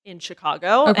in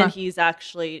Chicago, Okay. and he's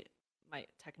actually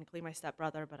technically my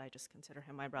stepbrother, but I just consider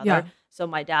him my brother. Yeah. So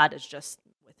my dad is just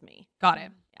with me. Got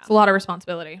it. Yeah. It's a lot of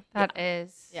responsibility. That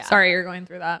is. Yeah. Sorry you're going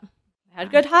through that. I had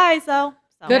good highs though.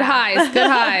 So. Good highs. Good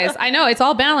highs. I know. It's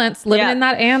all balance. Living Yeah. in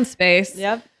that and space.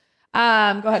 Yep. Go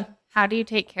ahead. How do you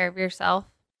take care of yourself?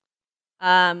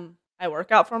 I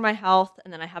work out for my health,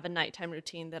 and then I have a nighttime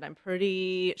routine that I'm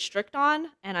pretty strict on,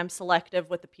 and I'm selective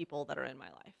with the people that are in my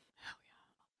life.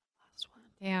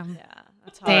 Damn. Yeah,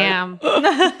 that's hard.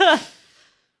 Damn.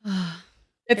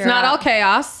 It's You're not up. all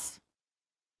chaos.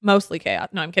 Mostly chaos.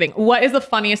 No, I'm kidding. What is the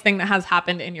funniest thing that has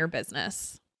happened in your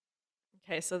business?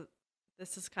 Okay, so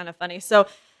this is kind of funny. So,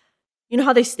 you know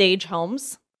how they stage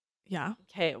homes? Yeah.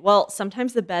 Okay, well,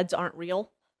 sometimes the beds aren't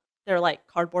real. They're like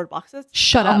cardboard boxes.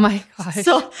 Shut Oh up. my gosh.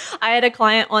 So I had a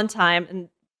client one time and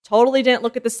totally didn't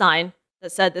look at the sign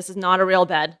that said, "This is not a real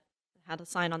bed." It had a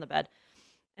sign on the bed.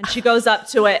 And she goes up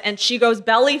to it and she goes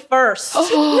belly first.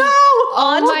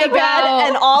 Onto my the bed, God.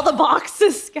 and all the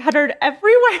boxes scattered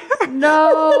everywhere.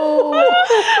 No.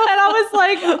 And I was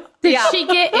like, Did yeah. she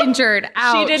get injured?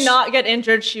 Ouch. She did not get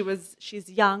injured. She's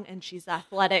young and she's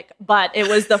athletic, but it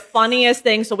was the funniest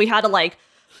thing. So we had to like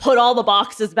put all the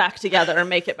boxes back together and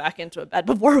make it back into a bed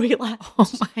before we left. Oh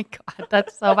my God.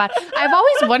 That's so bad. I've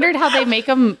always wondered how they make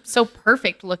them so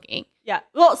perfect looking. Yeah.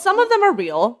 Well, some of them are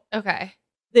real. Okay.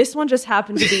 This one just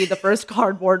happened to be the first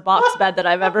cardboard box bed that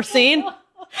I've ever seen.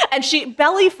 And she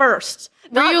belly first.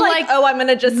 Not you like, like, oh, I'm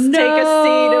gonna just take a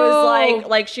seat. It was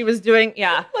like she was doing,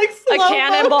 yeah, Like a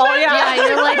cannonball. Yeah, Yeah,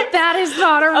 you're like, that is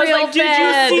not a I was real like,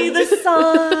 bed. did you see the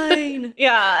sign?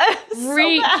 Yeah. So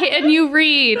Read, bad. can you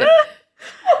read?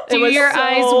 Do It was your so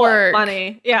eyes work?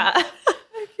 Funny. Yeah.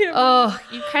 Oh,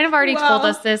 you kind of already told Well,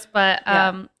 us this, but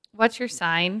yeah. What's your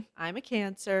sign? I'm a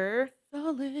Cancer.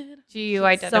 Solid. Do you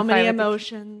identify So many with the-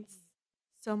 emotions,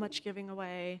 so much giving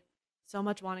away, so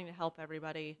much wanting to help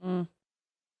everybody. Mm.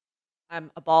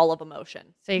 I'm a ball of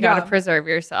emotion. So you got to Yeah. preserve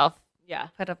yourself. Yeah.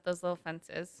 Put up those little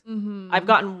fences. Mm-hmm. I've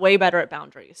gotten way better at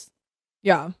boundaries.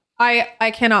 Yeah.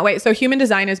 I cannot wait. So human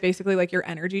design is basically like your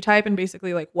energy type and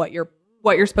basically like what you're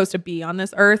supposed to be on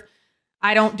this earth.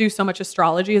 I don't do so much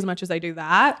astrology as much as I do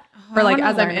that. Oh, Or I like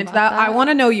wanna as I'm learn into about that, I want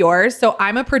to know yours. So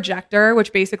I'm a projector,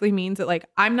 which basically means that like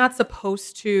I'm not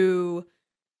supposed to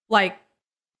like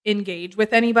engage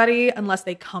with anybody unless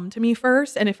they come to me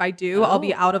first. And if I do, I'll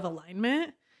be out of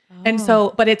alignment. And Oh.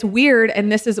 so, but it's weird.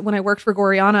 And this is when I worked for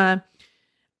Goriana,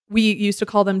 we used to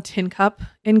call them tin cup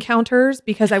encounters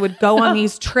because I would go on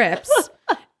these trips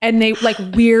and they like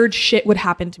weird shit would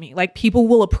happen to me. Like people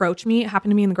will approach me. It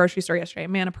happened to me in the grocery store yesterday. A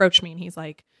man approached me and he's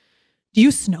like, "Do you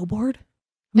snowboard?"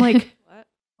 I'm like, What?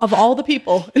 of all the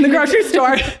people in the grocery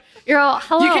store, You're all,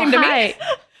 hello, you came to hi.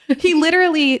 me. He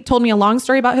literally told me a long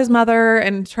story about his mother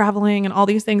and traveling and all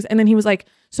these things. And then he was like,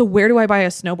 "So where do I buy a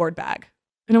snowboard bag?"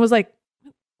 And I was like,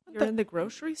 You're in the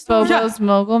grocery store? Bobo's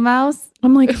Mogul Mouse.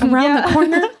 I'm like, around the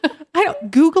corner. I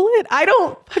don't Google it. I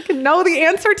don't fucking know the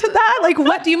answer to that. Like,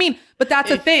 what do you mean? But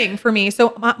that's a thing for me.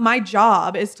 So my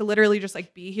job is to literally just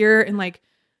like be here and like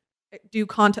do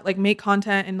content, like make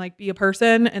content and like be a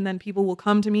person. And then people will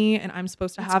come to me and I'm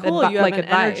supposed to have, you have like an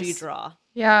advice. Energy draw.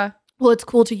 Yeah. Well, it's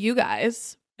cool to you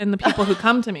guys and the people who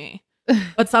come to me.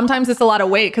 But sometimes it's a lot of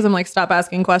weight because I'm like, stop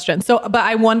asking questions. So, but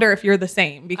I wonder if you're the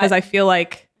same because I feel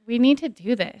like we need to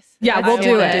do this. Yeah, we'll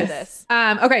do this.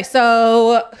 Okay,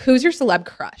 so who's your celeb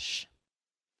crush?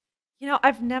 You know,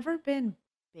 I've never been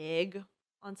big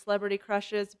on celebrity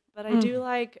crushes, but I do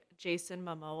like Jason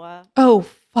Momoa. Oh,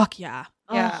 fuck yeah.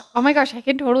 Yeah. Oh my gosh, I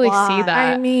can totally see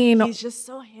that. I mean, he's just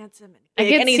so handsome and big. I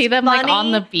can and see them funny. like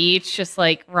on the beach, just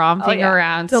like romping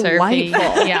around, delightful.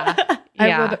 surfing. Yeah.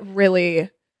 I would really.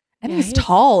 And he's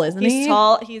tall, isn't he? He's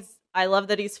tall. I love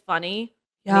that he's funny.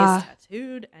 Yeah. And he's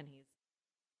tattooed and he's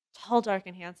tall, dark,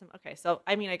 and handsome. Okay, so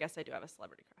I mean, I guess I do have a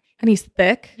celebrity crush. And he's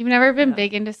thick. You've never been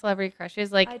big into celebrity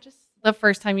crushes? Like, I just the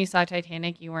first time you saw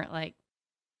Titanic, you weren't like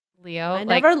Leo? I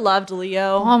like, never loved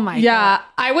Leo. Oh my God. Yeah,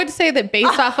 I would say that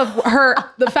based off of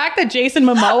the fact that Jason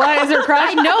Momoa is her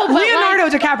crush. I know, but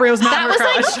Leonardo DiCaprio's not her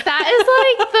crush. Like,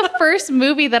 that is like the first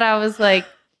movie that I was like,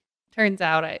 turns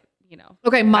out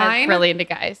Okay, mine. I'm really into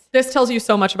guys. This tells you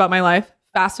so much about my life.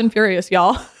 Fast and Furious,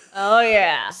 y'all. Oh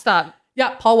yeah. Stop.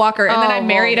 Yeah, Paul Walker. And then I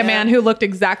married a yeah. man who looked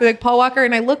exactly like Paul Walker.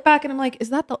 And I look back and I'm like, is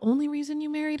that the only reason you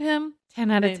married him?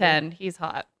 10 out of 10. He's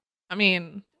hot. I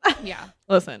mean, Yeah.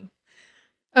 listen.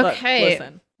 Okay.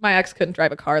 Listen. My ex couldn't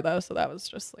drive a car though, so that was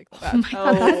just like the bad.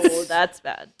 Oh, that's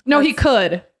bad. No, he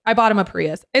could. I bought him a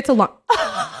Prius. It's a long.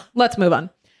 Let's move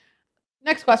on.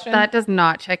 Next question. That does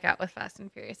not check out with Fast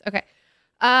and Furious. Okay.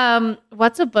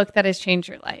 What's a book that has changed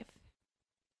your life?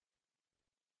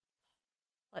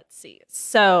 Let's see.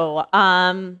 So,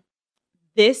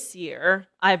 this year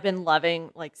I've been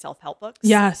loving like self-help books.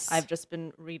 Yes. I've just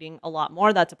been reading a lot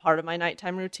more. That's a part of my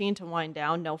nighttime routine to wind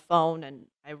down, no phone, and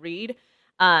I read.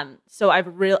 So I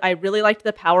really liked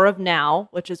The Power of Now,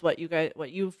 which is what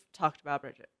you've talked about,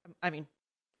 Bridget. I mean,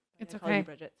 It's I call okay. you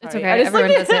Bridget. It's Sorry. okay.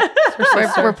 Everyone does it.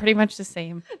 We're pretty much the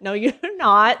same. No, you're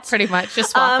not. Pretty much.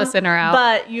 Just swap us in or out.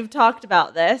 But you've talked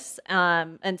about this.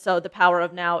 And so The Power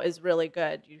of Now is really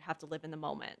good. You have to live in the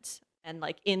moment. And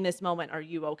like in this moment, are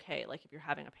you okay? Like if you're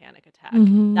having a panic attack,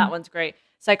 that one's great.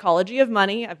 Psychology of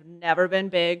Money. I've never been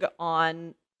big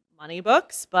on money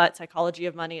books, but Psychology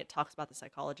of Money, it talks about the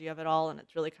psychology of it all. And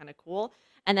it's really kind of cool.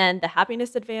 And then The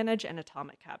Happiness Advantage and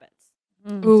Atomic Habits.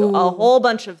 So a whole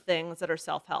bunch of things that are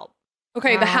self-help.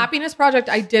 Okay, The Happiness Project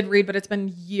I did read, but it's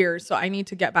been years, so I need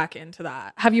to get back into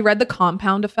that. Have you read The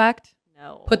Compound Effect?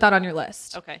 No. Put that on your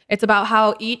list. Okay. It's about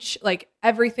how each, like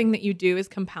everything that you do is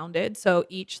compounded. So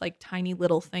each like tiny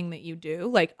little thing that you do,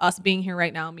 like us being here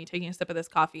right now, me taking a sip of this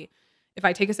coffee. If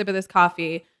I take a sip of this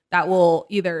coffee, that will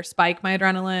either spike my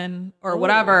adrenaline or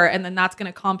whatever. And then that's going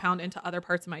to compound into other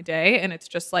parts of my day. And it's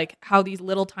just like how these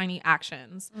little tiny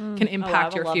actions can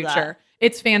impact your future. That.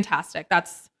 It's fantastic.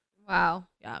 That's, wow.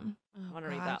 yeah. I want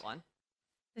to read that one.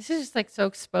 This is just like so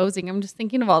exposing. I'm just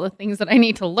thinking of all the things that I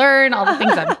need to learn, all the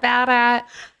things I'm bad at.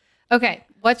 Okay.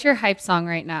 What's your hype song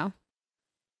right now?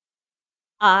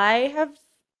 I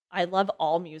love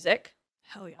all music.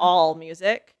 Hell yeah. All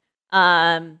music.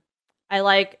 I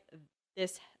like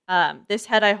this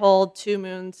Head I Hold, Two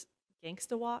Moons,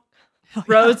 Gangsta Walk,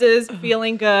 Roses,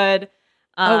 Feeling Good.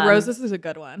 Roses is a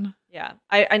good one. Yeah.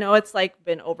 I know it's like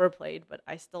been overplayed, but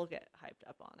I still get hyped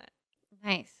up on it.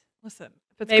 Nice. Listen,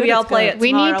 if it's Maybe good, I'll it's play good. it.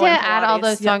 We need to tomorrow in add all Pilates.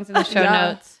 those songs in the show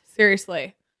Yeah. notes.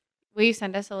 Seriously. Will you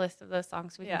send us a list of those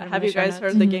songs? We can put them Have in you the show guys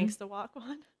notes? heard the Gangsta Walk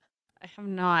one? I have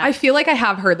not. I feel like I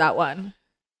have heard that one.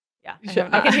 Yeah.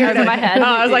 I can hear it in my head. Oh,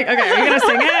 I was like, okay, are you going to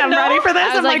sing it? I'm ready for this. I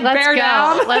was I'm like, let's bear go.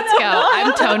 down. Let's go.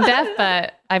 I'm tone deaf,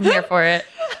 but I'm here for it.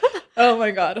 Oh my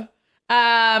God.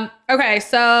 Okay.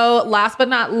 So last but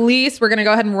not least, we're going to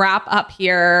go ahead and wrap up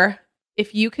here.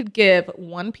 If you could give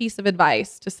one piece of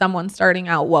advice to someone starting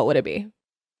out, what would it be?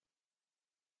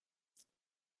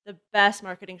 The best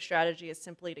marketing strategy is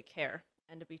simply to care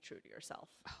and to be true to yourself.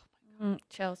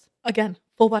 Chills. Again,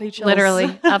 full body chills.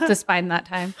 Literally up the spine that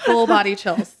time. Full body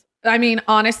chills. I mean,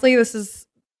 honestly, that's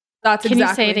Can exactly.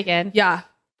 you say it again? Yeah.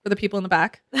 For the people in the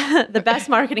back. The best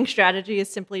marketing strategy is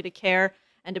simply to care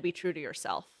and to be true to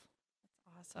yourself.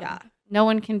 Awesome. Yeah. No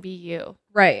one can be you.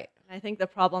 Right. I think the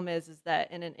problem is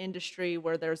that in an industry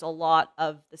where there's a lot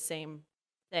of the same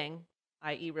thing,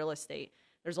 i.e. real estate,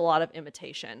 there's a lot of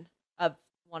imitation of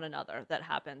one another that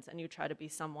happens, and you try to be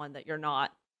someone that you're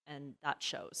not, and that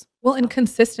shows. Well, and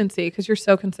consistency, because you're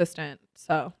so consistent.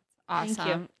 So Awesome. Thank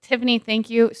you. Tiffany, thank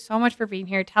you so much for being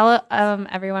here. Tell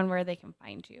everyone where they can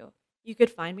find you. You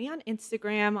could find me on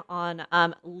Instagram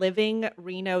on Living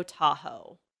Reno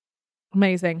Tahoe.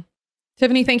 Amazing.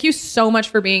 Tiffany, thank you so much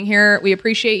for being here. We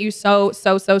appreciate you so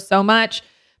much.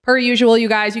 Per usual, you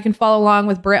guys, you can follow along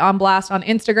with Britt on Blast on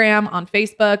Instagram, on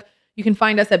Facebook. You can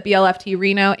find us at BLFT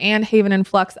Reno and Haven and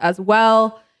Flux as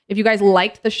well. If you guys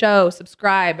liked the show,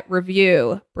 subscribe,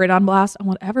 review Britt on Blast on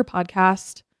whatever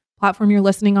podcast platform you're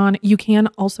listening on. You can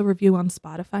also review on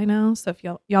Spotify now. So if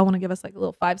y'all want to give us like a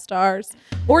little 5 stars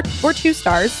or 2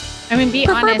 stars. I mean, be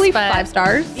preferably honest, but 5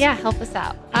 stars. Yeah, help us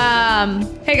out.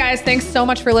 Hey guys, thanks so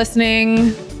much for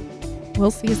listening.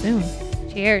 We'll see you soon.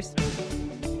 Cheers.